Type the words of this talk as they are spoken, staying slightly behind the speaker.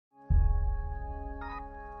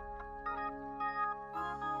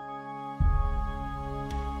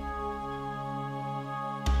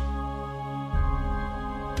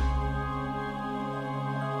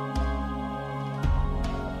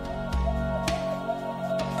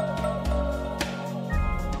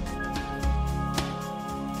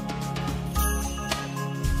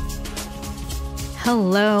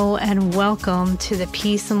Hello and welcome to the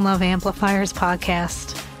Peace and Love Amplifiers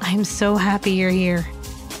podcast. I'm so happy you're here.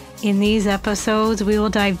 In these episodes, we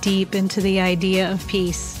will dive deep into the idea of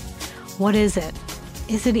peace. What is it?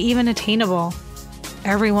 Is it even attainable?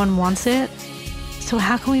 Everyone wants it, so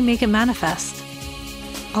how can we make it manifest?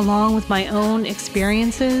 Along with my own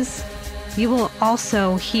experiences, you will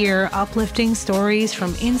also hear uplifting stories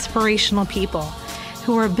from inspirational people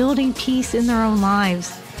who are building peace in their own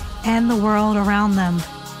lives and the world around them.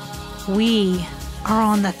 We are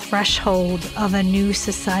on the threshold of a new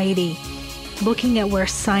society, looking at where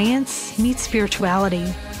science meets spirituality.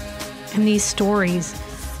 And these stories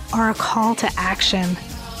are a call to action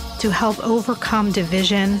to help overcome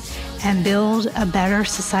division and build a better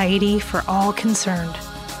society for all concerned.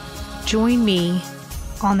 Join me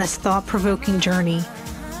on this thought-provoking journey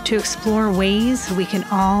to explore ways we can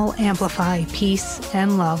all amplify peace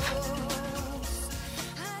and love.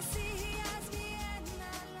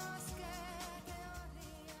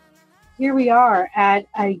 Here we are at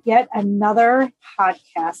yet another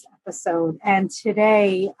podcast episode. And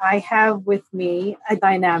today I have with me a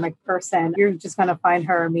dynamic person. You're just going to find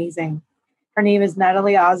her amazing. Her name is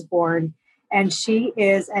Natalie Osborne, and she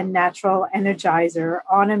is a natural energizer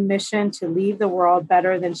on a mission to leave the world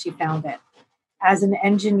better than she found it. As an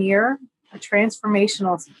engineer, a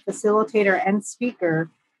transformational facilitator, and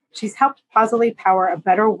speaker, she's helped positively power a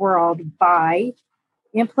better world by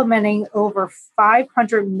implementing over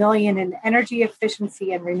 500 million in energy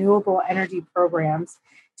efficiency and renewable energy programs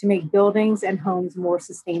to make buildings and homes more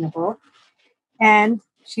sustainable. And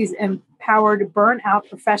she's empowered burnt-out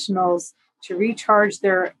professionals to recharge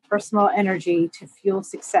their personal energy to fuel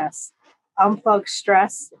success, unplug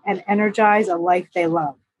stress, and energize a life they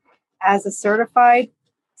love. As a certified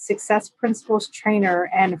Success Principles trainer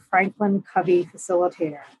and Franklin Covey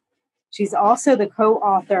facilitator. She's also the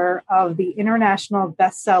co-author of the international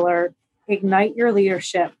bestseller, Ignite Your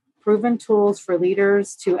Leadership, Proven Tools for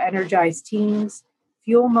Leaders to Energize Teams,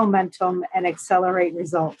 Fuel Momentum, and Accelerate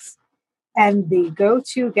Results, and the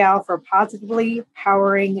go-to gal for positively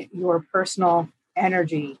powering your personal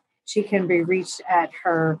energy. She can be reached at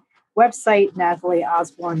her website,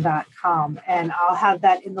 natalieosborne.com, and I'll have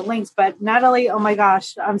that in the links. But Natalie, oh my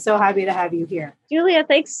gosh, I'm so happy to have you here. Julia,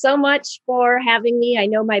 thanks so much for having me. I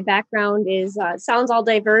know my background is sounds all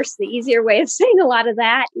diverse. The easier way of saying a lot of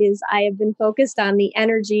that is I have been focused on the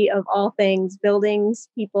energy of all things, buildings,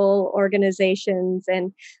 people, organizations,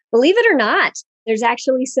 and believe it or not, there's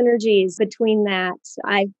actually synergies between that.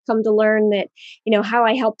 I've come to learn that, how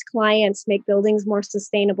I helped clients make buildings more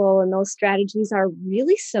sustainable, and those strategies are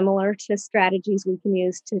really similar to strategies we can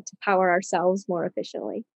use to power ourselves more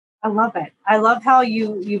efficiently. I love it. I love how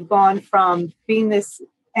you've gone from being this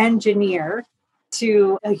engineer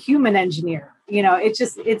to a human engineer.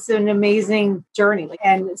 It's an amazing journey.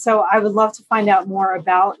 And so I would love to find out more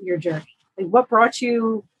about your journey. Like, what brought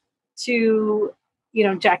you to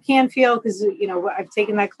Jack Canfield, because, I've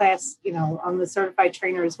taken that class, I'm the certified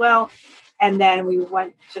trainer as well. And then we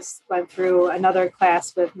went through another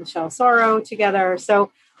class with Michelle Soro together. So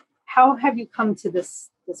how have you come to this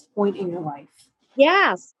point in your life?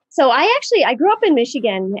 Yes. So I grew up in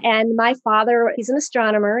Michigan, and my father, he's an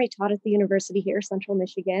astronomer. He taught at the university here, Central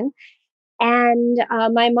Michigan. And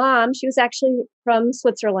my mom, she was actually from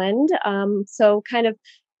Switzerland. So kind of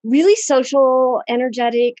really social,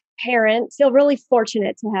 energetic parents. Feel really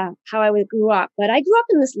fortunate to have how I grew up. But I grew up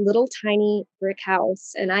in this little tiny brick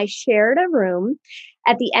house, and I shared a room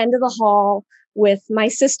at the end of the hall with my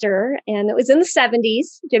sister. And it was in the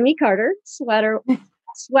 70s, Jimmy Carter, sweater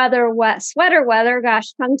weather,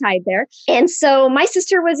 gosh, tongue-tied there. And so my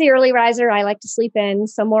sister was the early riser. I like to sleep in.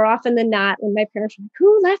 So more often than not, when my parents were like,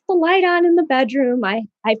 who left the light on in the bedroom? I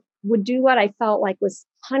would do what I felt like was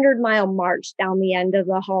 100-mile march down the end of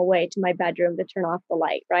the hallway to my bedroom to turn off the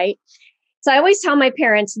light, right? So I always tell my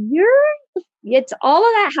parents, it's all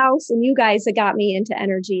of that house and you guys that got me into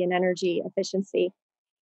energy and energy efficiency.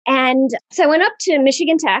 And so I went up to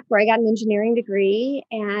Michigan Tech, where I got an engineering degree.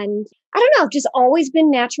 And I don't know, just always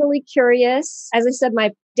been naturally curious. As I said,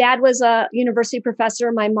 my dad was a university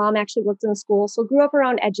professor. My mom actually worked in a school. So grew up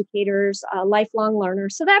around educators, lifelong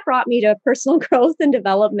learners. So that brought me to personal growth and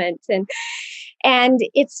development. And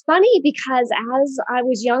it's funny because as I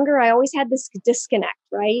was younger, I always had this disconnect,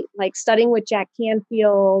 right? Like studying with Jack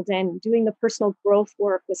Canfield and doing the personal growth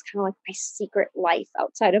work was kind of like my secret life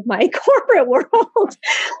outside of my corporate world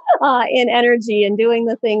in energy and doing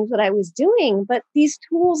the things that I was doing. But these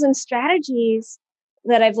tools and strategies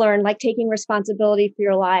that I've learned, like taking responsibility for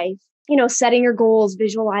your life, setting your goals,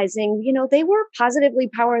 visualizing, they were positively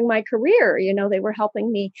powering my career. They were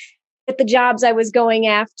helping me at the jobs I was going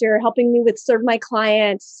after, helping me with serve my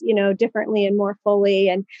clients, differently and more fully.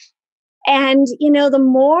 And, the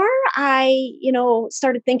more I,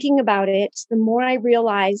 started thinking about it, the more I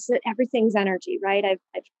realized that everything's energy, right?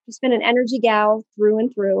 I've just been an energy gal through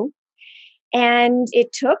and through. And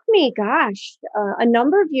it took me, a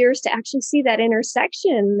number of years to actually see that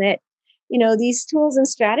intersection that, these tools and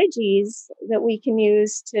strategies that we can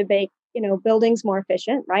use to make, buildings more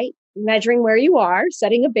efficient, right? Measuring where you are,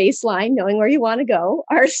 setting a baseline, knowing where you want to go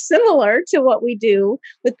are similar to what we do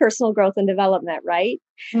with personal growth and development, right?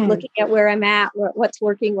 Looking at where I'm at, what's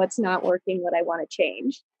working, what's not working, what I want to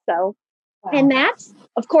change. So, and that's,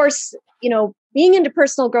 of course, being into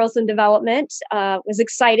personal growth and development, was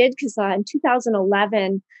excited because in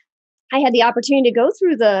 2011, I had the opportunity to go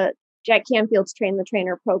through the Jack Canfield's Train the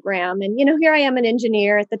Trainer program. And, here I am, an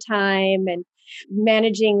engineer at the time and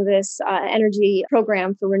managing this energy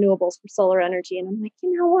program for renewables for solar energy. And I'm like,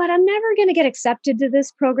 you know what? I'm never going to get accepted to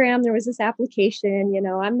this program. There was this application,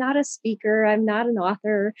 I'm not a speaker. I'm not an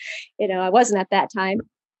author. I wasn't at that time.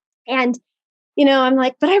 And I'm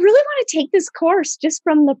like, but I really want to take this course just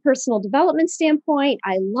from the personal development standpoint.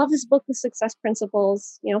 I love this book, The Success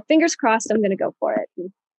Principles. Fingers crossed, I'm going to go for it.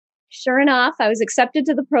 And sure enough, I was accepted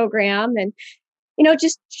to the program and,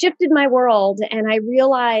 just shifted my world. And I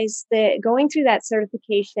realized that going through that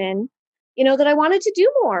certification, that I wanted to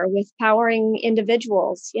do more with powering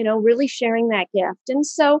individuals, really sharing that gift. And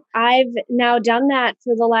so I've now done that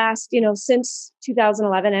for the last, since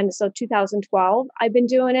 2011. And so 2012, I've been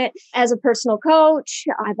doing it as a personal coach.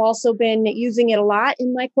 I've also been using it a lot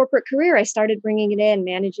in my corporate career. I started bringing it in,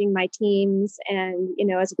 managing my teams and,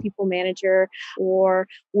 as a people manager or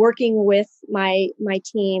working with my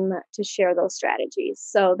team to share those strategies.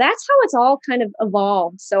 So that's how it's all kind of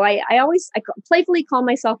evolved. So I playfully call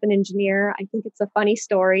myself an engineer. I think it's a funny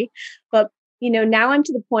story, but now I'm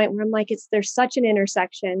to the point where I'm like, there's such an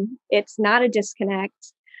intersection. It's not a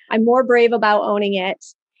disconnect. I'm more brave about owning it.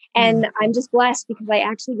 And I'm just blessed because I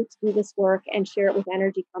actually get to do this work and share it with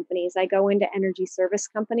energy companies. I go into energy service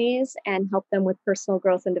companies and help them with personal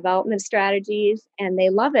growth and development strategies. And they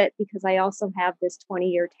love it because I also have this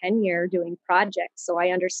 20-year tenure doing projects. So I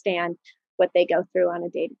understand what they go through on a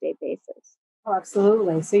day-to-day basis. Oh,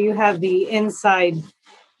 absolutely. So you have the inside,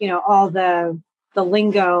 all the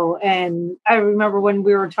lingo. And I remember when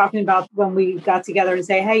we were talking about when we got together and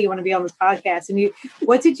say, hey, you want to be on this podcast? And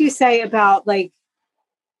what did you say about like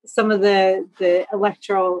some of the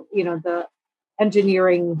the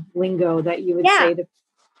engineering lingo that you would say to?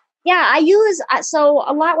 Yeah, I use so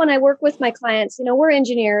a lot when I work with my clients, we're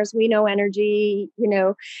engineers, we know energy,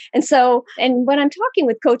 and when I'm talking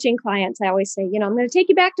with coaching clients, I always say, I'm going to take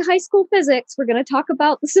you back to high school physics. We're going to talk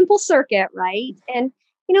about the simple circuit, right? And,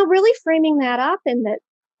 really framing that up and that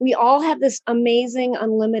we all have this amazing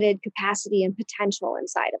unlimited capacity and potential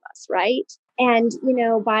inside of us, right? And,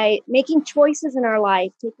 by making choices in our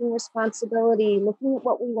life, taking responsibility, looking at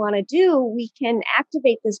what we want to do, we can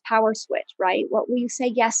activate this power switch, right? What we say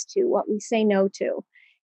yes to, what we say no to.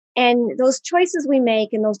 And those choices we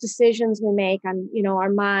make and those decisions we make on, our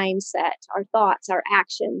mindset, our thoughts, our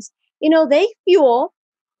actions, they fuel,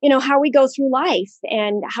 how we go through life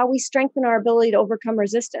and how we strengthen our ability to overcome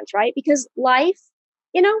resistance, right? Because life,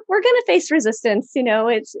 we're going to face resistance.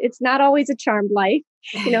 It's not always a charmed life.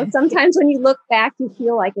 Sometimes when you look back, you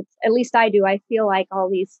feel like at least I do. I feel like all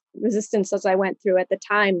these resistances I went through at the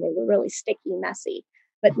time, they were really sticky, messy.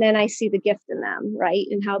 But then I see the gift in them, right?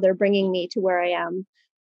 And how they're bringing me to where I am.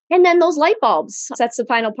 And then those light bulbs, that's the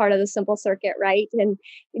final part of the simple circuit, right? And,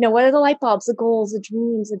 what are the light bulbs, the goals, the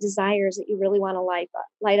dreams, the desires that you really want to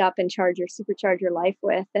light up and supercharge your life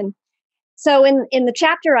with? And so in the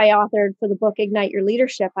chapter I authored for the book, Ignite Your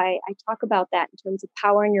Leadership, I talk about that in terms of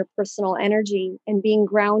powering your personal energy and being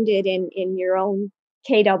grounded in your own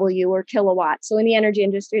KW or kilowatts. So in the energy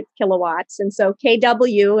industry, it's kilowatts. And so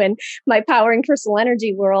KW and my powering personal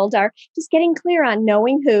energy world are just getting clear on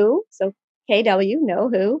knowing who. So KW, know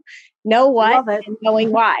who, know what, and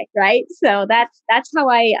knowing why, right? So that's how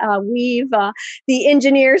I weave the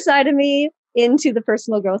engineer side of me into the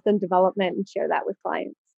personal growth and development and share that with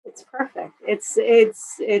clients. It's perfect.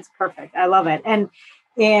 It's perfect. I love it. And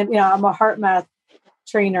I'm a heart math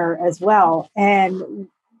trainer as well. And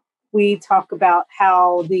we talk about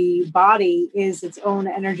how the body is its own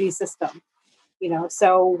energy system.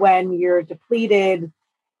 So when you're depleted,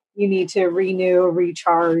 you need to renew,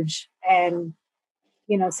 recharge. And,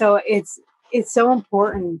 so it's so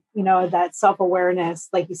important, that self-awareness,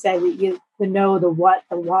 like you said, the know, the what,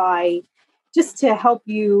 the why, just to help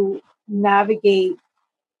you navigate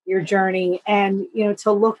your journey and,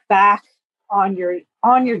 to look back on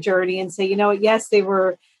your journey and say, yes, they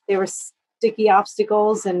were they were sticky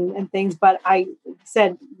obstacles and things, but I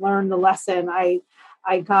said, learn the lesson. I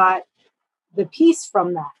got the peace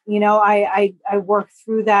from that. I worked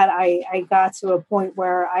through that. I got to a point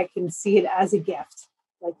where I can see it as a gift,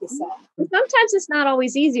 like you said. Sometimes it's not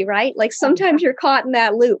always easy, right? Like sometimes you're caught in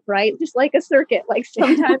that loop, right? Just like a circuit, like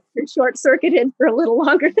sometimes you're short circuited for a little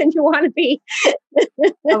longer than you want to be.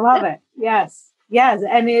 I love it. Yes. Yes.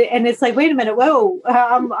 And it's like, wait a minute. Whoa,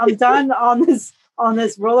 I'm done on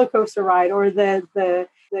this roller coaster ride or the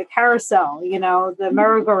carousel, the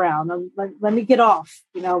merry-go-round. Let me get off,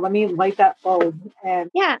 let me light that bulb.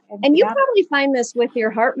 And you probably find this with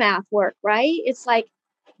your heart math work, right? It's like,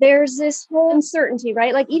 there's this whole uncertainty,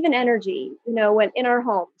 right? Like even energy, when in our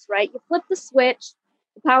homes, right? You flip the switch,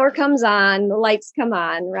 the power comes on, the lights come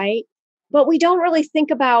on, right? But we don't really think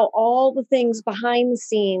about all the things behind the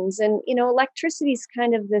scenes. And, electricity is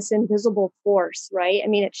kind of this invisible force, right? I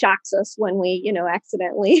mean, it shocks us when we,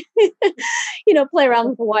 accidentally, play around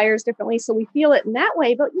with the wires differently. So we feel it in that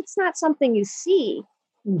way, but it's not something you see.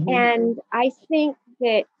 Mm-hmm. And I think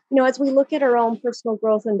that, as we look at our own personal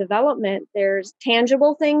growth and development, there's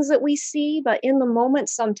tangible things that we see, but in the moment,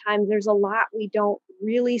 sometimes there's a lot we don't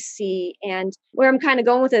really see. And where I'm kind of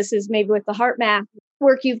going with this is maybe with the heart math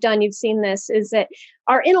work you've done, you've seen this, is that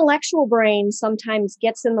our intellectual brain sometimes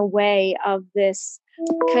gets in the way of this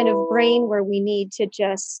kind of brain where we need to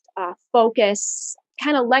just focus,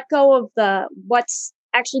 kind of let go of what's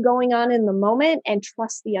actually going on in the moment and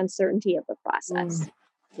trust the uncertainty of the process.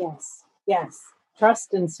 Yes.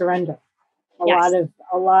 Trust and surrender.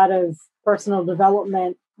 A lot of personal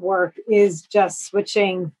development work is just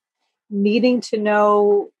switching, needing to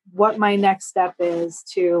know what my next step is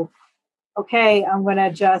to, okay, I'm going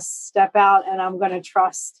to just step out and I'm going to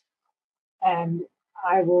trust, and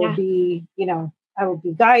I will be, I will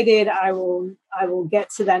be guided. I will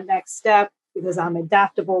get to that next step because I'm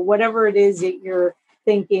adaptable, whatever it is that you're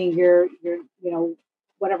thinking, you're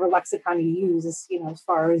whatever lexicon you use is, as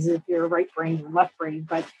far as if you're right brain or left brain,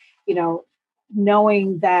 but,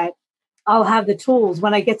 knowing that I'll have the tools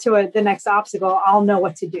when I get to the next obstacle, I'll know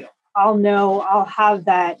what to do. I'll have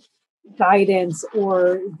that guidance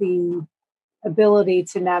or the ability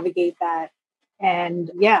to navigate that.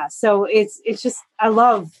 And so it's just, I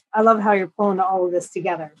love how you're pulling all of this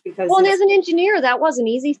together because. Well, as an engineer, that wasn't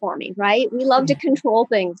easy for me, right? We love to control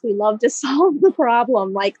things. We love to solve the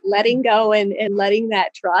problem, like letting go and letting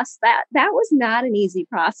that trust. That was not an easy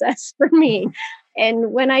process for me.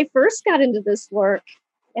 And when I first got into this work,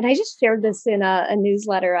 and I just shared this in a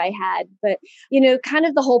newsletter I had, but, kind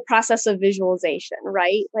of the whole process of visualization,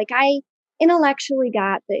 right? Like I intellectually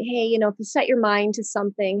got that, hey, if you set your mind to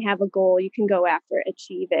something, have a goal, you can go after it,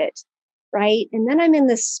 achieve it, right? And then I'm in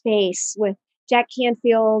this space with Jack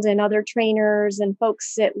Canfield and other trainers and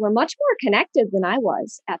folks that were much more connected than I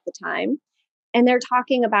was at the time. And they're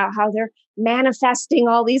talking about how they're manifesting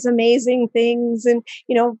all these amazing things and,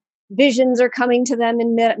 visions are coming to them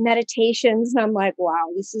in meditations. And I'm like, wow,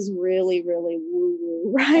 this is really, really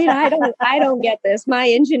woo-woo, right? I don't get this. My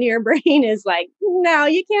engineer brain is like, no,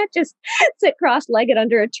 you can't just sit cross-legged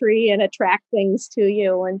under a tree and attract things to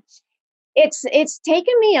you. And it's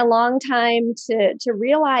taken me a long time to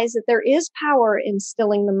realize that there is power in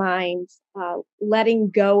stilling the mind,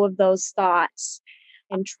 letting go of those thoughts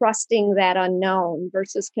and trusting that unknown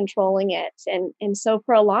versus controlling it. And so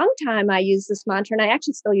for a long time, I used this mantra, and I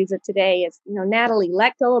actually still use it today, is, Natalie,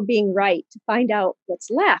 let go of being right to find out what's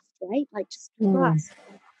left, right? Like just trust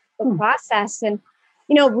the process. And,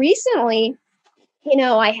 recently,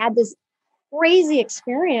 I had this crazy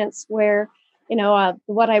experience where,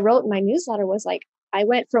 what I wrote in my newsletter was like, I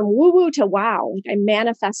went from woo-woo to wow. Like I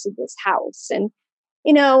manifested this house. And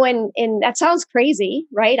and that sounds crazy,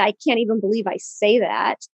 right? I can't even believe I say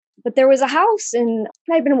that. But there was a house and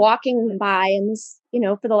I've been walking by and this,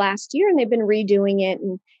 for the last year, and they've been redoing it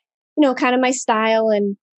and, kind of my style,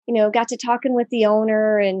 and, got to talking with the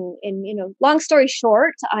owner and long story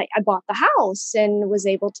short, I bought the house and was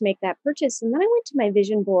able to make that purchase. And then I went to my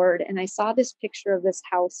vision board and I saw this picture of this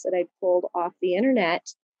house that I pulled off the internet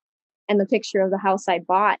and the picture of the house I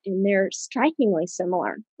bought, and they're strikingly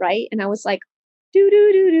similar, right? And I was like,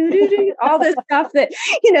 all this stuff that,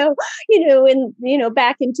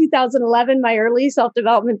 back in 2011, my early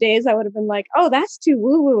self-development days, I would have been like, oh, that's too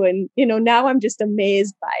woo-woo. And, now I'm just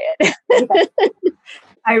amazed by it.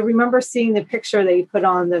 I remember seeing the picture that you put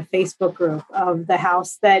on the Facebook group of the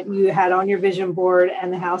house that you had on your vision board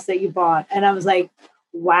and the house that you bought. And I was like,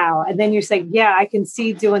 wow. And then you're saying, yeah, I can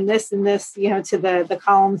see doing this and this, to the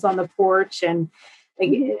columns on the porch. And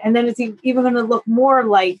then it's even going to look more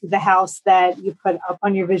like the house that you put up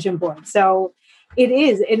on your vision board. So it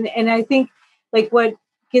is. And I think like what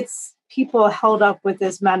gets people held up with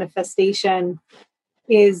this manifestation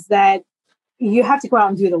is that you have to go out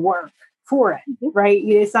and do the work for it, right?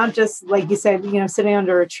 It's not just like you said, sitting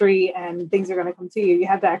under a tree and things are going to come to you. You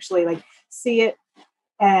have to actually like see it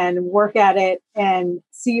and work at it and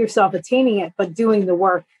see yourself attaining it, but doing the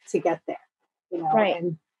work to get there, Right.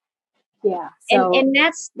 And yeah. So, and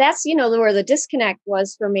that's, where the disconnect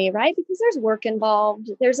was for me, right? Because there's work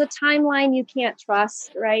involved. There's a timeline you can't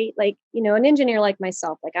trust, right? Like, an engineer like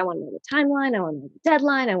myself, like I want to know the timeline. I want to know the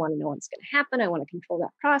deadline. I want to know what's going to happen. I want to control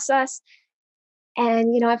that process.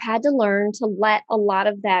 And, I've had to learn to let a lot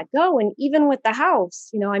of that go. And even with the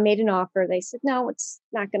house, I made an offer. They said, no, it's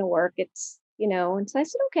not going to work. It's, and so I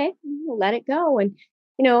said, okay, we'll let it go. And,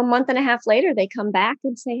 a month and a half later, they come back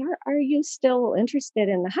and say, are you still interested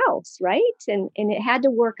in the house? Right. And it had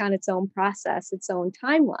to work on its own process, its own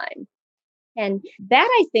timeline. And that,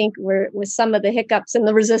 I think, was some of the hiccups and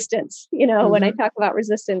the resistance, when I talk about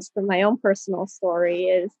resistance from my own personal story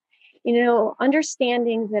is,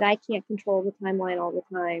 understanding that I can't control the timeline all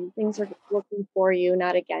the time. Things are working for you,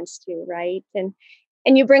 not against you, right?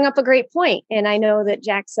 And you bring up a great point. And I know that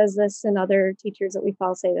Jack says this and other teachers that we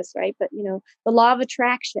follow say this, right? But, the law of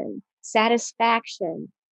attraction,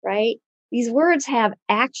 satisfaction, right? These words have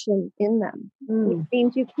action in them. It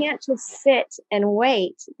means you can't just sit and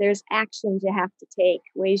wait. There's actions you have to take,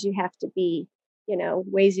 ways you have to be,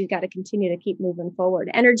 ways you've got to continue to keep moving forward,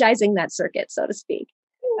 energizing that circuit, so to speak.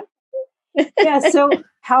 Yeah. So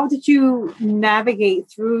how did you navigate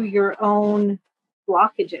through your own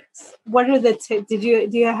blockages? What are do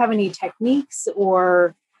you have any techniques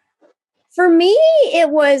or? For me, it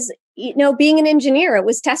was, being an engineer, it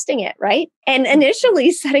was testing it, right? And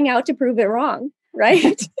initially setting out to prove it wrong,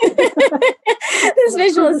 right? This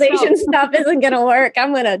visualization stuff isn't going to work.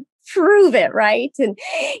 I'm going to prove it, right? And,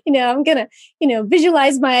 I'm going to,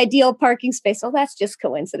 visualize my ideal parking space. Oh, that's just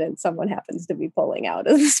coincidence. Someone happens to be pulling out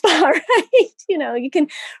of the spot, right? You can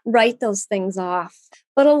write those things off.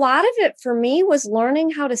 But a lot of it for me was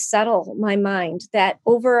learning how to settle my mind, that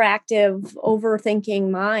overactive, overthinking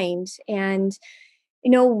mind, and,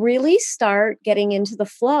 really start getting into the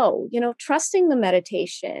flow, trusting the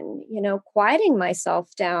meditation, quieting myself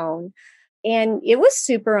down. And it was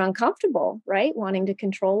super uncomfortable, right? Wanting to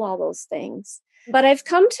control all those things. But I've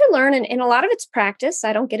come to learn, and a lot of it's practice.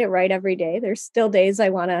 I don't get it right every day. There's still days I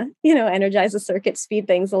want to, energize the circuit, speed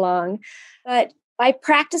things along. But by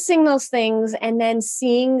practicing those things and then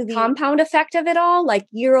seeing the compound effect of it all, like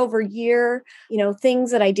year over year,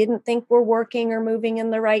 things that I didn't think were working or moving in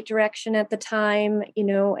the right direction at the time,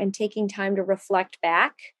 and taking time to reflect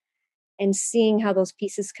back and seeing how those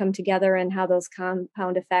pieces come together and how those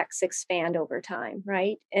compound effects expand over time,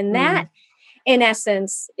 right? And that, in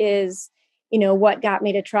essence, is, what got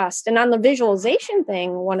me to trust. And on the visualization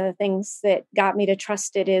thing, one of the things that got me to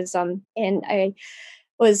trust it is, and I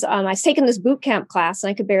was taking this boot camp class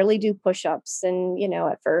and I could barely do push-ups and,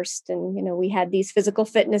 at first. And, we had these physical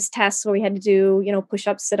fitness tests where we had to do,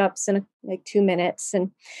 push-ups, sit-ups in like 2 minutes.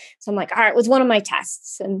 And so I'm like, all right, it was one of my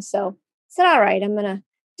tests. And so I said, all right, I'm going to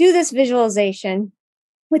do this visualization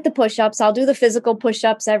with the push-ups. I'll do the physical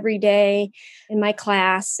push-ups every day in my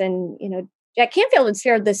class. And, Jack Canfield had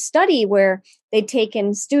shared this study where they'd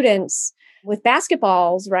taken students with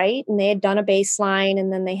basketballs, right? And they had done a baseline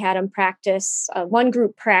and then they had them practice, one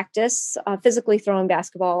group practice physically throwing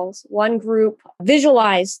basketballs, one group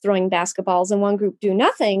visualize throwing basketballs, and one group do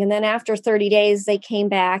nothing. And then after 30 days, they came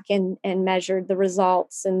back and measured the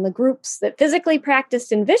results. And the groups that physically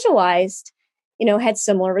practiced and visualized, had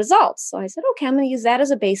similar results. So I said, okay, I'm going to use that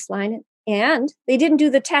as a baseline. And they didn't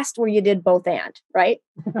do the test where you did both and, right?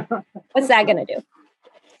 What's that going to do?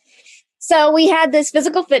 So we had this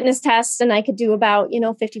physical fitness test and I could do about,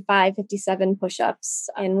 55, 57 push-ups.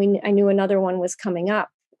 And I knew another one was coming up,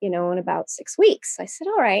 in about 6 weeks. I said,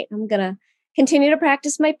 all right, I'm going to continue to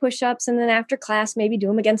practice my push-ups. And then after class, maybe do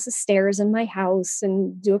them against the stairs in my house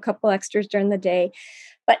and do a couple extras during the day.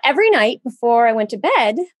 But every night before I went to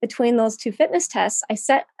bed, between those two fitness tests, I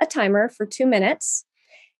set a timer for 2 minutes.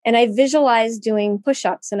 And I visualized doing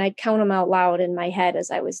push-ups and I'd count them out loud in my head as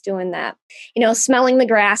I was doing that, smelling the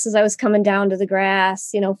grass as I was coming down to the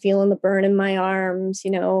grass, feeling the burn in my arms,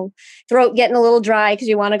 throat getting a little dry because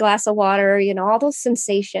you want a glass of water, all those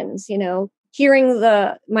sensations, hearing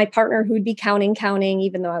my partner who'd be counting,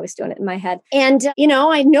 even though I was doing it in my head. And,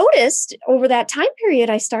 I noticed over that time period,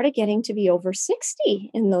 I started getting to be over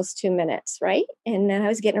 60 in those 2 minutes, right? And then I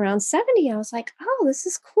was getting around 70. I was like, oh, this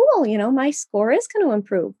is cool. My score is going to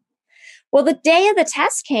improve. Well, the day of the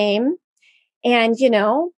test came and,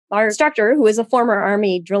 our instructor, who is a former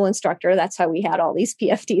Army drill instructor, that's how we had all these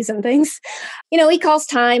PFDs and things, he calls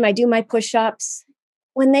time. I do my push-ups.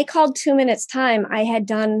 when they called 2 minutes time, I had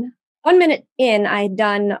done 1 minute in, I had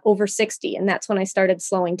done over 60. And that's when I started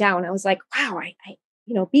slowing down. I was like, wow, I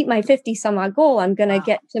beat my 50 some odd goal. I'm going to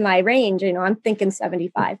get to my range. I'm thinking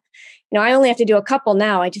 75. I only have to do a couple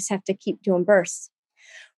now. I just have to keep doing bursts.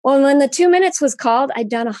 Well, when the 2 minutes was called, I'd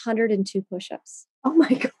done 102 push-ups. Oh my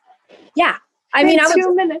God. Yeah. I mean, I was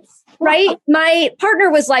 2 minutes. Right. My partner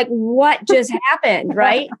was like, what just happened?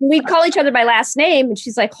 Right. We'd call each other by last name. And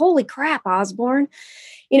she's like, holy crap, Osborne.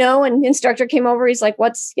 And instructor came over. He's like,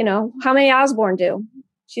 how many Osborne do?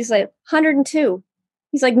 She's like, 102.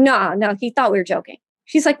 He's like, no, he thought we were joking.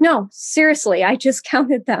 She's like, no, seriously, I just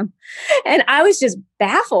counted them. And I was just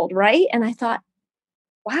baffled. Right. And I thought,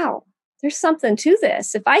 wow, there's something to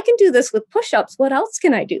this. If I can do this with push-ups, what else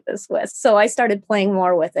can I do this with? So I started playing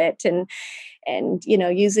more with it and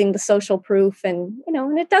using the social proof and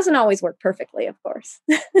it doesn't always work perfectly, of course.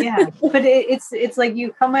 Yeah. But it's like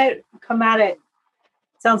you come at it,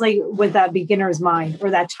 sounds like with that beginner's mind or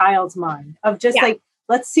that child's mind of just like,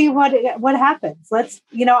 let's see what happens.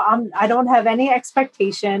 I don't have any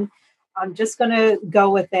expectation. I'm just going to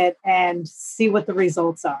go with it and see what the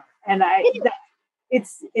results are. And I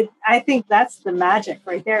think that's the magic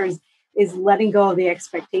right there is letting go of the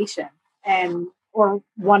expectation or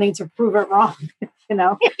wanting to prove it wrong,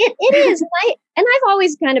 It is. And I've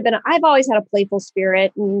always I've always had a playful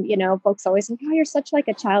spirit and, folks always think, oh, you're such like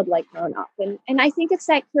a childlike grown up. And I think it's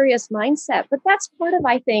that curious mindset, but that's part of,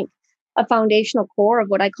 I think, a foundational core of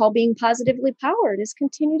what I call being positively powered is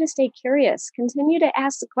continue to stay curious, continue to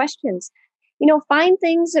ask the questions, find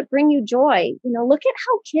things that bring you joy, look at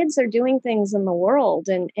how kids are doing things in the world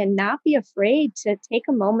and not be afraid to take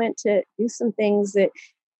a moment to do some things that,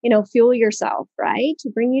 fuel yourself, right? To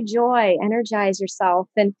bring you joy, energize yourself.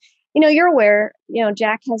 And, you're aware,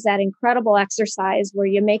 Jack has that incredible exercise where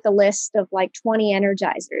you make a list of like 20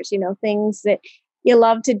 energizers, things that you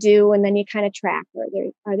love to do. And then you kind of track,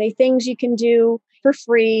 are they things you can do for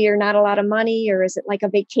free or not a lot of money? Or is it like a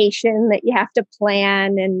vacation that you have to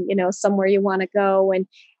plan and, somewhere you want to go? And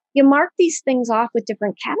you mark these things off with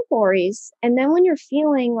different categories. And then when you're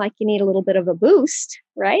feeling like you need a little bit of a boost,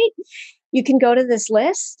 right? You can go to this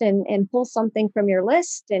list and pull something from your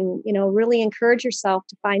list and, really encourage yourself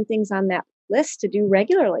to find things on that list to do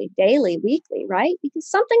regularly, daily, weekly, right? Because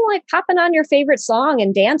something like popping on your favorite song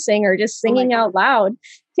and dancing or just singing out loud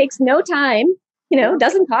takes no time,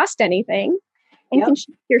 doesn't cost anything and can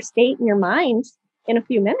shift your state and your mind in a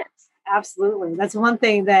few minutes. Absolutely. That's one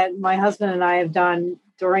thing that my husband and I have done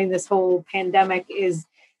during this whole pandemic is,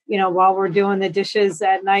 while we're doing the dishes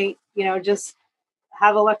at night, just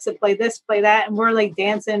have Alexa play this, play that. And we're like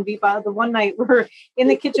dancing. The one night we're in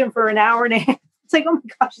the kitchen for an hour and a half. It's like, oh my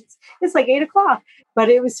gosh, it's like 8:00, but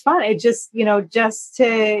it was fun. It just, just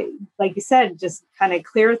to, like you said, just kind of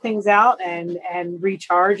clear things out and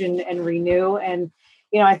recharge and renew. And,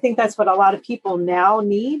 I think that's what a lot of people now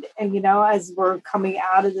need. And, as we're coming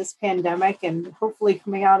out of this pandemic and hopefully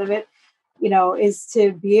coming out of it, is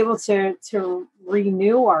to be able to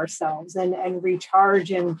renew ourselves and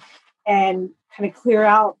recharge and kind of clear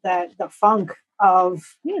out the funk of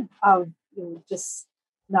just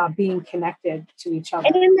not being connected to each other.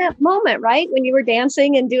 And in that moment, right, when you were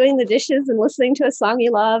dancing and doing the dishes and listening to a song you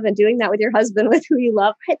love and doing that with your husband, with who you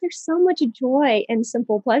love, right, there's so much joy and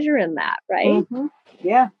simple pleasure in that, right? Mm-hmm.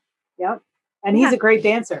 Yeah. Yep. And he's a great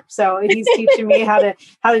dancer. So he's teaching me how to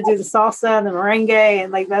do the salsa and the merengue.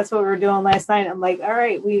 And like, that's what we were doing last night. I'm like, all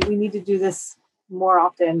right, we need to do this more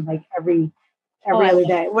often, like every other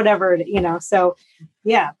day, whatever, so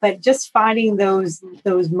yeah, but just finding those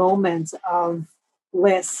moments of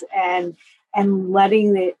bliss and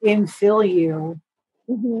letting it infill you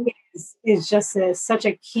is just such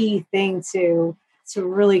a key thing to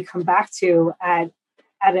really come back to at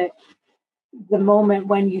the moment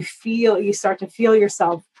when you start to feel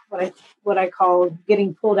yourself, what I call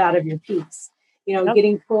getting pulled out of your peace,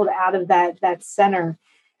 getting pulled out of that center.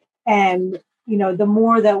 And, the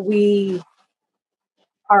more that we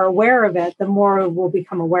are aware of it, the more we'll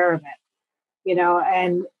become aware of it,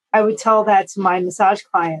 and I would tell that to my massage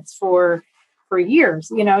clients for years,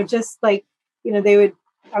 just like, I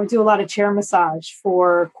would do a lot of chair massage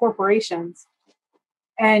for corporations.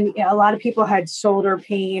 And a lot of people had shoulder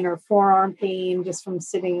pain or forearm pain just from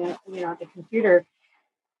sitting, at the computer.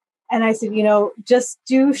 And I said, just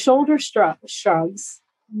do shoulder shrugs.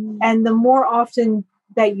 And the more often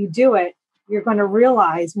that you do it, you're going to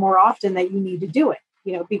realize more often that you need to do it.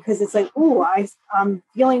 Because it's like, oh, I'm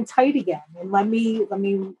feeling tight again, and let me,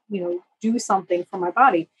 do something for my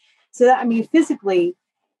body. So that, physically,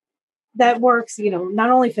 that works, not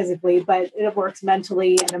only physically, but it works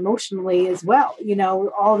mentally and emotionally as well.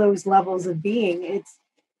 All those levels of being.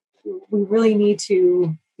 we really need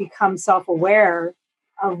to become self-aware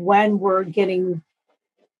of when we're getting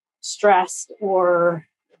stressed or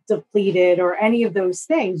depleted or any of those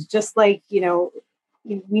things. Just like, we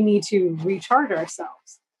need to recharge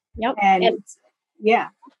ourselves. Yep. And yeah.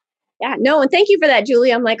 Yeah, no, and thank you for that,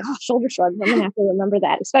 Julie. I'm like, shoulder shrugs. I'm gonna have to remember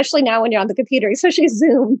that, especially now when you're on the computer, especially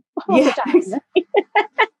Zoom all the time.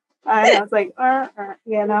 I was like,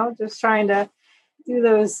 just trying to do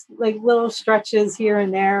those like little stretches here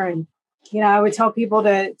and there, and I would tell people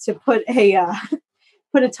to put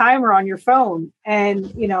a timer on your phone,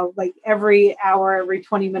 and like every hour, every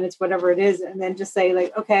 20 minutes, whatever it is, and then just say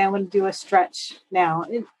like, okay, I'm going to do a stretch now,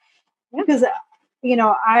 because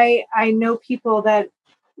I know people that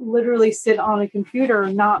literally sit on a computer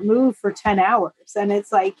and not move for 10 hours. And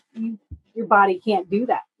it's like, your body can't do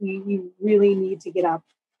that. You really need to get up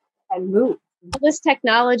and move. All this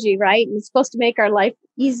technology, right? And it's supposed to make our life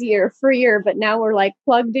easier, freer, but now we're like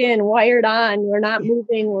plugged in, wired on. We're not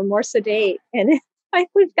moving. We're more sedate. And it's like,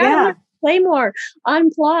 we've got to play more,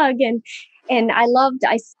 unplug. And I loved,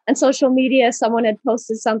 on social media, someone had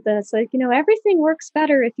posted something. It's like, everything works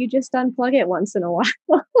better if you just unplug it once in a while.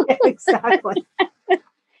 Exactly.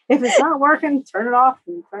 If it's not working, turn it off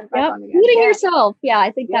and turn it back on again. Including yourself. Yeah,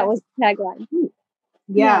 I think that was the tagline.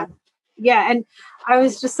 Yeah. And I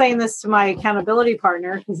was just saying this to my accountability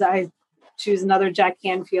partner, because she was another Jack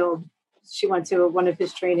Canfield. She went to one of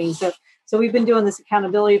his trainings. So we've been doing this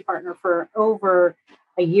accountability partner for over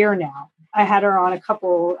a year now. I had her on a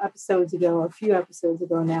few episodes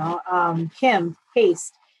ago now. Kim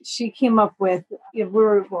Paste. She came up with, we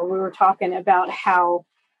were talking about how,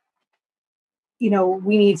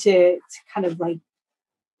 we need to kind of like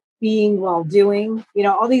being while doing,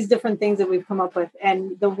 all these different things that we've come up with.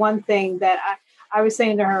 And the one thing that I was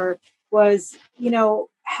saying to her was,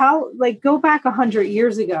 how, like, go back 100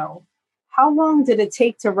 years ago, how long did it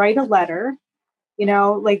take to write a letter?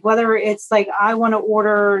 Like whether it's like, I want to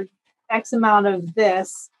order X amount of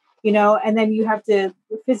this, and then you have to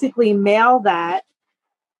physically mail that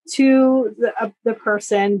to the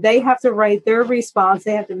person. They have to write their response.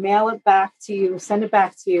 They have to mail it back to you, send it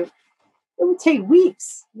back to you. It would take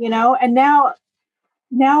weeks, and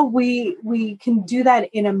now we can do that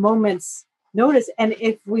in a moment's notice. And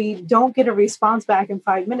if we don't get a response back in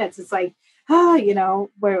 5 minutes, it's like,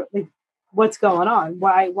 where, like, what's going on?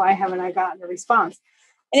 Why haven't I gotten a response?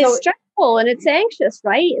 And it's stressful and it's anxious,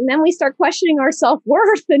 right? And then we start questioning our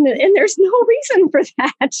self-worth, and there's no reason for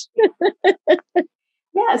that.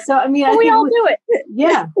 Yeah. So, I mean, we all do it.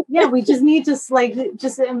 Yeah. We just need to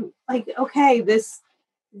okay,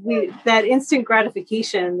 that instant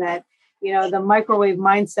gratification, that, the microwave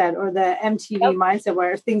mindset or the MTV mindset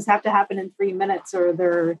where things have to happen in 3 minutes or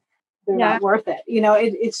they're not worth it.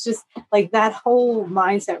 It's just like that whole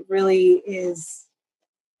mindset really is,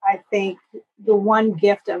 I think, the one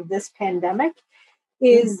gift of this pandemic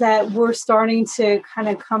is that we're starting to kind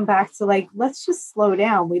of come back to like, let's just slow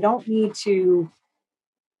down. We don't need to,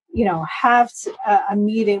 have a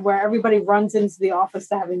meeting where everybody runs into the office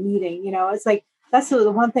to have a meeting. It's like, that's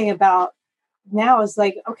the one thing about now is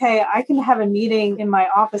like, okay, I can have a meeting in my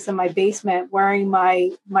office in my basement wearing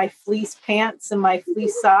my fleece pants and my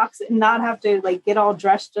fleece socks and not have to like get all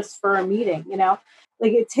dressed just for a meeting.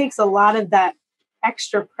 Like it takes a lot of that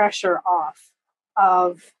extra pressure off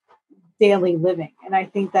of daily living. And I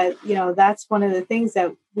think that, that's one of the things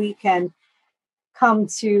that we can come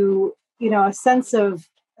to, a sense of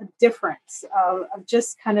a difference of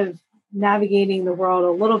just kind of navigating the world a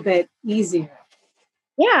little bit easier.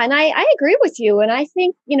 Yeah, and I agree with you. And I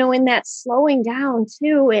think, in that slowing down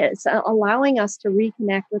too is allowing us to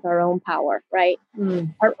reconnect with our own power, right?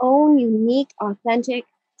 Our own unique, authentic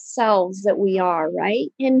selves that we are,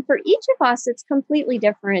 right? And for each of us, it's completely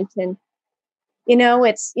different. And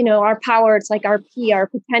it's, our power, it's like our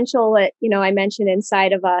potential that, I mentioned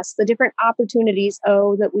inside of us, the different opportunities,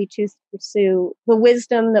 that we choose to pursue, the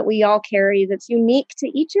wisdom that we all carry that's unique to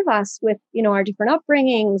each of us with, our different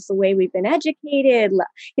upbringings, the way we've been educated,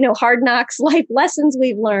 hard knocks, life lessons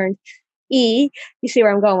we've learned. You see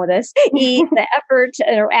where I'm going with this? The effort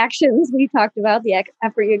or actions we talked about, the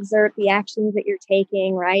effort you exert, the actions that you're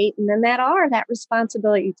taking, right? And then that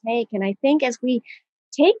responsibility you take. And I think as we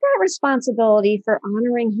take that responsibility for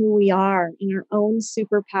honoring who we are in our own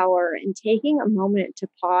superpower and taking a moment to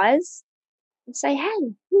pause and say,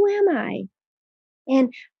 hey, who am I?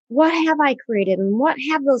 And what have I created? And what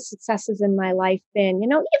have those successes in my life been?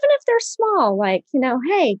 Even if they're small, like,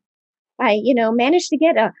 hey, I, managed to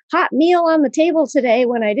get a hot meal on the table today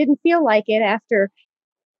when I didn't feel like it after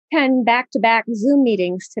 10 back-to-back Zoom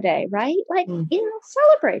meetings today, right? Like,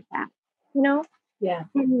 celebrate that, Yeah.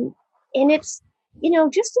 And it's,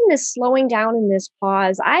 just in this slowing down in this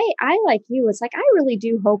pause, I like you, it's like, I really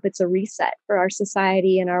do hope it's a reset for our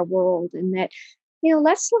society and our world. And that,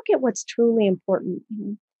 let's look at what's truly important.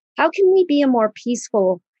 How can we be a more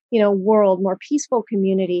peaceful, world, more peaceful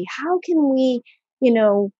community? How can we,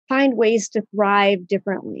 find ways to thrive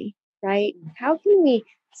differently, right? How can we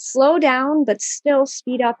slow down, but still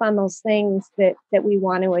speed up on those things that we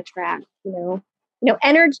want to attract,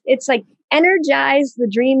 energy. It's like energize the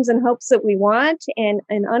dreams and hopes that we want and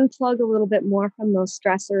unplug a little bit more from those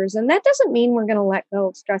stressors. And that doesn't mean we're going to let go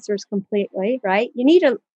of stressors completely, right? You need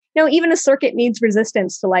even a circuit needs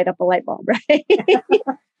resistance to light up a light bulb, right?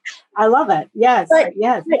 I love it. Yes.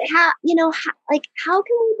 Yes. But how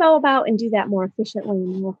can we go about and do that more efficiently,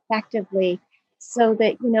 more effectively, so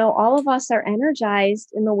that, all of us are energized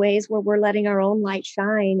in the ways where we're letting our own light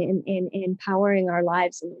shine and empowering our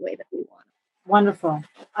lives in the way that we want. Wonderful.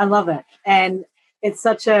 I love it. And it's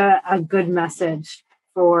such a good message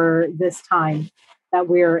for this time that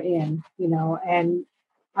we're in, and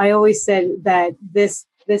I always said that this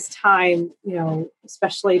time,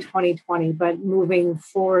 especially 2020, but moving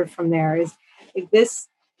forward from there is like this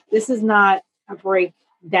is not a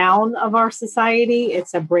breakdown of our society,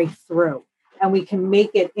 it's a breakthrough. And we can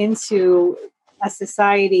make it into a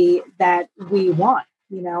society that we want,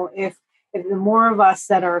 if the more of us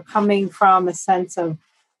that are coming from a sense of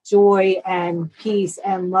joy and peace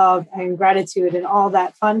and love and gratitude and all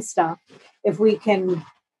that fun stuff, if we can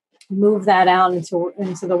move that out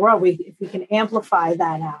into the world, if we can amplify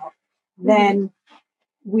that out, then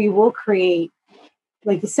we will create,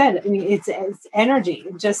 like you said, I mean, it's energy.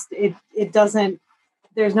 It doesn't,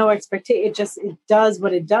 there's no expectation. It does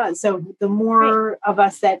what it does. So the more of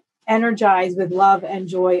us that energize with love and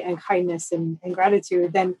joy and kindness and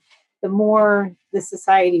gratitude, then the more the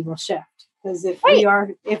society will shift. Because if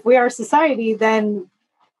we are society, then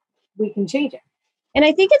we can change it. And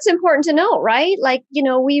I think it's important to note, right? Like,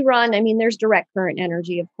 we run, there's direct current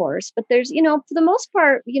energy, of course, but there's, for the most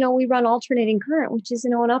part, we run alternating current, which is,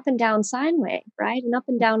 an up and down sine wave, right? An up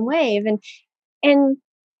and down wave. And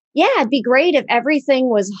yeah, it'd be great if everything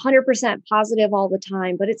was 100% positive all the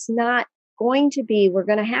time, but it's not going to be. We're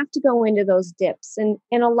going to have to go into those dips and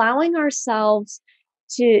allowing ourselves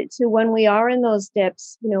to when we are in those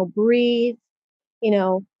dips, breathe,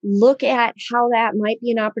 look at how that might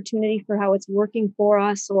be an opportunity for how it's working for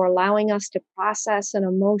us, or allowing us to process an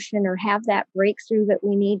emotion or have that breakthrough that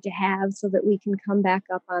we need to have so that we can come back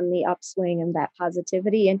up on the upswing and that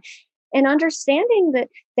positivity and understanding that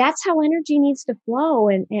that's how energy needs to flow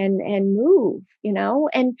and move,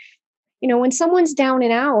 and, when someone's down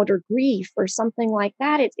and out or grief or something like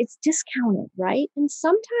that, it's discounted, right? And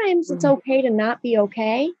sometimes it's okay to not be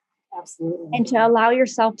okay. Absolutely. And to allow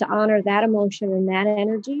yourself to honor that emotion and that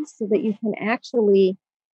energy so that you can actually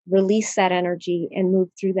release that energy and move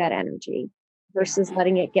through that energy versus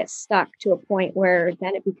letting it get stuck to a point where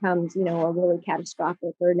then it becomes, a really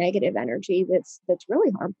catastrophic or negative energy that's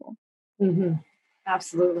really harmful. Mm-hmm.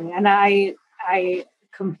 Absolutely. And I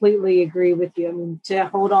completely agree with you. I mean, to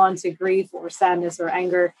hold on to grief or sadness or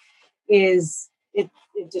anger it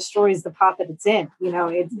destroys the pot that it's in,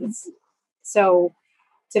 it's so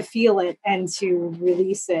to feel it and to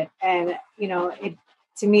release it. And,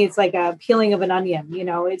 to me, it's like a peeling of an onion,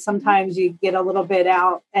 it's sometimes you get a little bit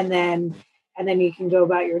out and then you can go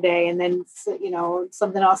about your day. And then,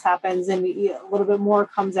 something else happens and a little bit more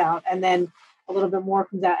comes out and then a little bit more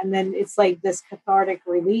comes out. And then it's like this cathartic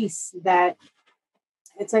release that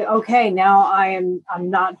it's like, okay, now I'm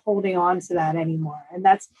not holding on to that anymore. And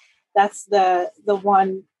that's the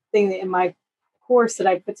one thing that in my course that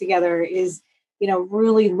I put together is,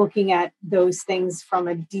 really looking at those things from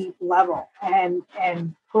a deep level and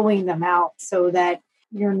pulling them out so that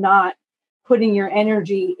you're not putting your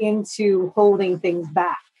energy into holding things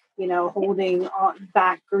back, holding on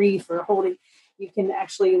back grief or you can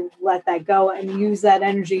actually let that go and use that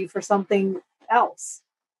energy for something else.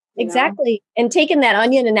 Exactly. And taking that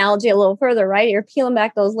onion analogy a little further, right? You're peeling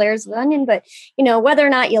back those layers of onion, but whether or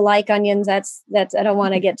not you like onions, that's, I don't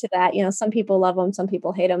want to get to that. Some people love them, some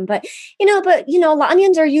people hate them, but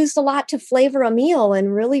onions are used a lot to flavor a meal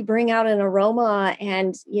and really bring out an aroma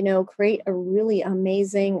and, create a really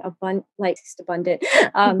amazing, abundant,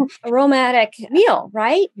 aromatic meal.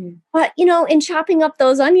 Right. Mm. But, in chopping up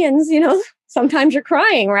those onions, sometimes you're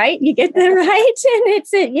crying, right? You get that right.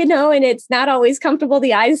 And and it's not always comfortable.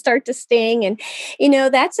 The eyes start to sting. And,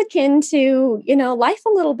 that's akin to, life a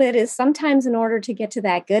little bit is sometimes in order to get to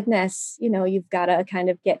that goodness, you've got to kind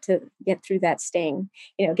of get through that sting,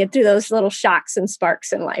 get through those little shocks and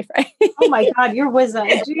sparks in life, right? Oh my God, your wisdom.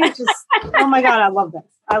 Oh my God, I love this.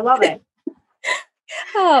 I love it.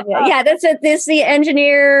 Oh, yeah, that's it. This the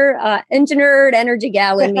engineered energy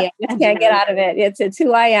gal in me. I just can't get out of it. It's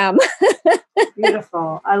who I am.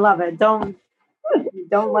 Beautiful. I love it. Don't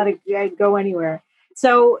let it go anywhere.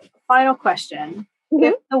 So, final question. Mhm.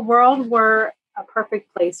 If the world were a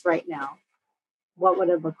perfect place right now, what would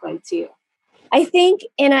it look like to you? I think,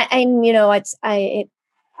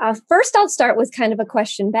 first I'll start with kind of a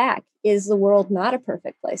question back. Is the world not a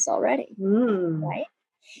perfect place already? Right?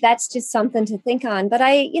 That's just something to think on. But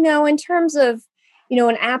in terms of,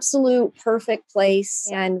 an absolute perfect place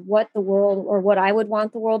and what the world or what I would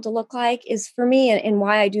want the world to look like is for me and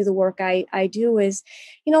why I do the work I do is,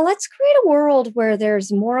 let's create a world where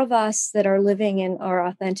there's more of us that are living in our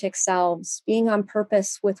authentic selves, being on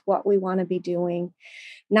purpose with what we want to be doing,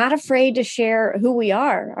 not afraid to share who we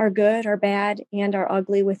are, our good, our bad, and our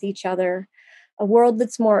ugly with each other. A world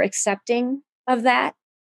that's more accepting of that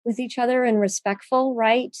with each other and respectful,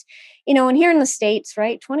 right? And here in the States,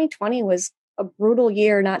 right, 2020 was a brutal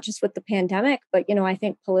year, not just with the pandemic, but, I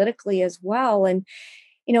think politically as well. And,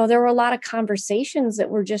 there were a lot of conversations that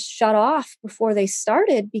were just shut off before they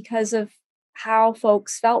started because of how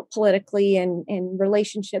folks felt politically and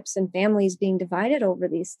relationships and families being divided over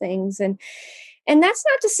these things. And that's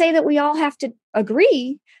not to say that we all have to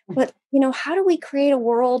agree, but, how do we create a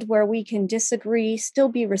world where we can disagree, still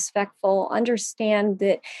be respectful, understand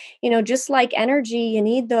that, just like energy, you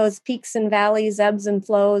need those peaks and valleys, ebbs and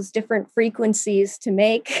flows, different frequencies to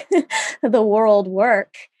make the world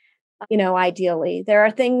work, ideally. There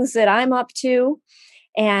are things that I'm up to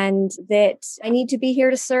and that I need to be here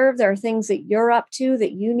to serve. There are things that you're up to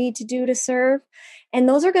that you need to do to serve. And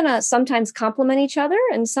those are going to sometimes complement each other,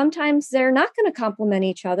 and sometimes they're not going to complement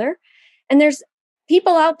each other. And there's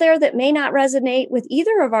people out there that may not resonate with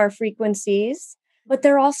either of our frequencies, but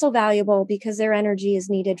they're also valuable because their energy is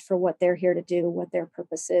needed for what they're here to do, what their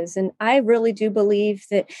purpose is. And I really do believe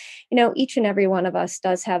that, each and every one of us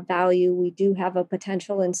does have value. We do have a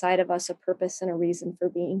potential inside of us, a purpose and a reason for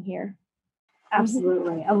being here.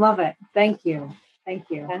 Absolutely. I love it. Thank you. Thank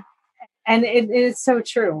you. Yeah. And it is so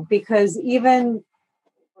true, because even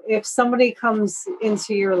if somebody comes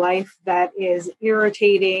into your life that is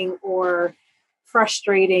irritating or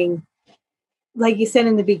frustrating, like you said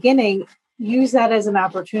in the beginning, use that as an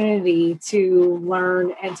opportunity to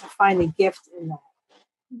learn and to find the gift in that.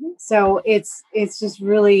 So it's just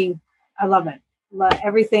really, I love it.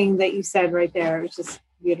 Everything that you said right there is just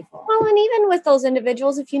beautiful. Well, and even with those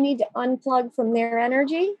individuals, if you need to unplug from their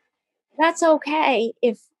energy, that's okay.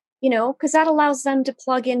 If, because that allows them to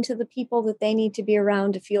plug into the people that they need to be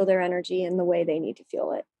around to feel their energy in the way they need to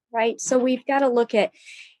feel it. Right. So we've got to look at,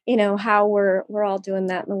 how we're all doing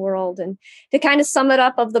that in the world. And to kind of sum it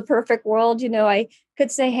up of the perfect world, I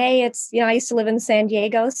could say, hey, it's, I used to live in San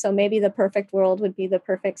Diego. So maybe the perfect world would be the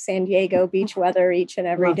perfect San Diego beach weather each and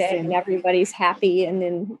every day. And everybody's happy and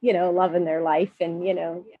then, loving their life and,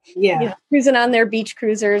 cruising on their beach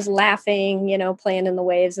cruisers, laughing, playing in the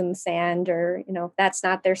waves and the sand, or, if that's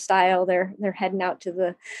not their style, they're heading out to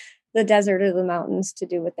the desert or the mountains to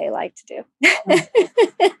do what they like to do.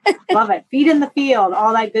 Love it. Feet in the field,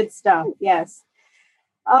 all that good stuff. Yes.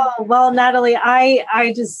 Oh, well, Natalie, I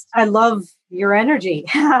love your energy,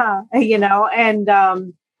 and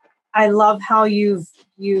I love how you've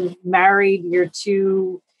married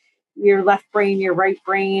your left brain, your right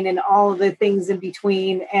brain, and all of the things in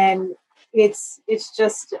between. And it's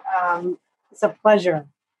just, it's a pleasure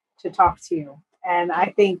to talk to you. And I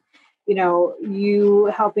think, you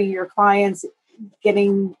helping your clients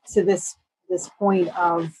getting to this point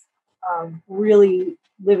of really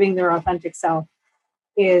living their authentic self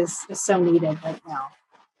is so needed right now.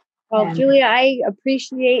 Well, Julia, I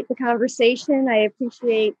appreciate the conversation. I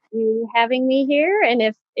appreciate you having me here. And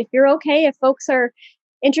if you're okay, if folks are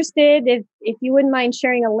interested, if you wouldn't mind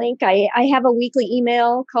sharing a link, I have a weekly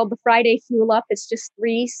email called the Friday Fuel Up. It's just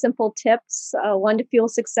 3 simple tips, 1 to fuel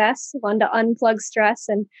success, 1 to unplug stress,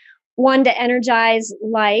 and 1 to energize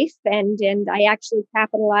life. And I actually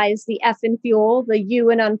capitalize the F in fuel, the U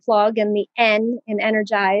in unplug, and the N in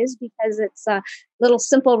energize, because it's little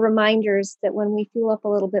simple reminders that when we fuel up a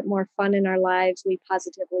little bit more fun in our lives, we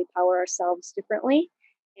positively power ourselves differently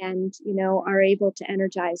and, are able to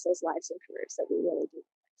energize those lives and careers that we really do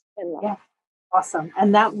and love. Yeah, awesome.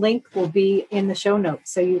 And that link will be in the show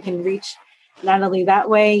notes. So you can reach Natalie that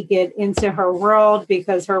way, get into her world,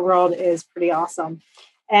 because her world is pretty awesome.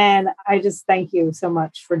 And I just thank you so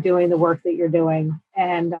much for doing the work that you're doing.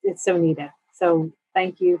 And it's so needed. So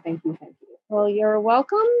thank you. Thank you. Thank you. Well, you're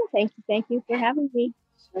welcome. Thank you. Thank you for having me.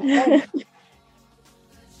 Okay.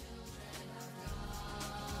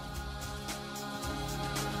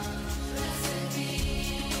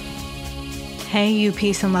 Hey, you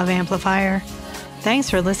Peace and Love Amplifier. Thanks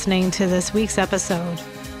for listening to this week's episode.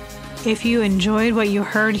 If you enjoyed what you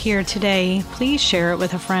heard here today, please share it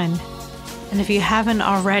with a friend. And if you haven't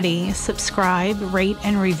already, subscribe, rate,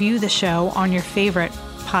 and review the show on your favorite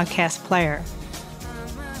podcast player.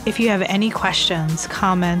 If you have any questions,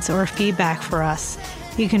 comments, or feedback for us,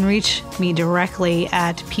 you can reach me directly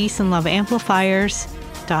at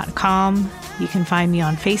peaceandloveamplifiers.com. You can find me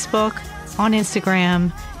on Facebook, on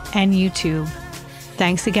Instagram, and YouTube.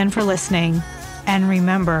 Thanks again for listening, and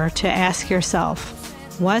remember to ask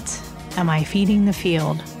yourself, what am I feeding the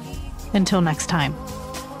field? Until next time.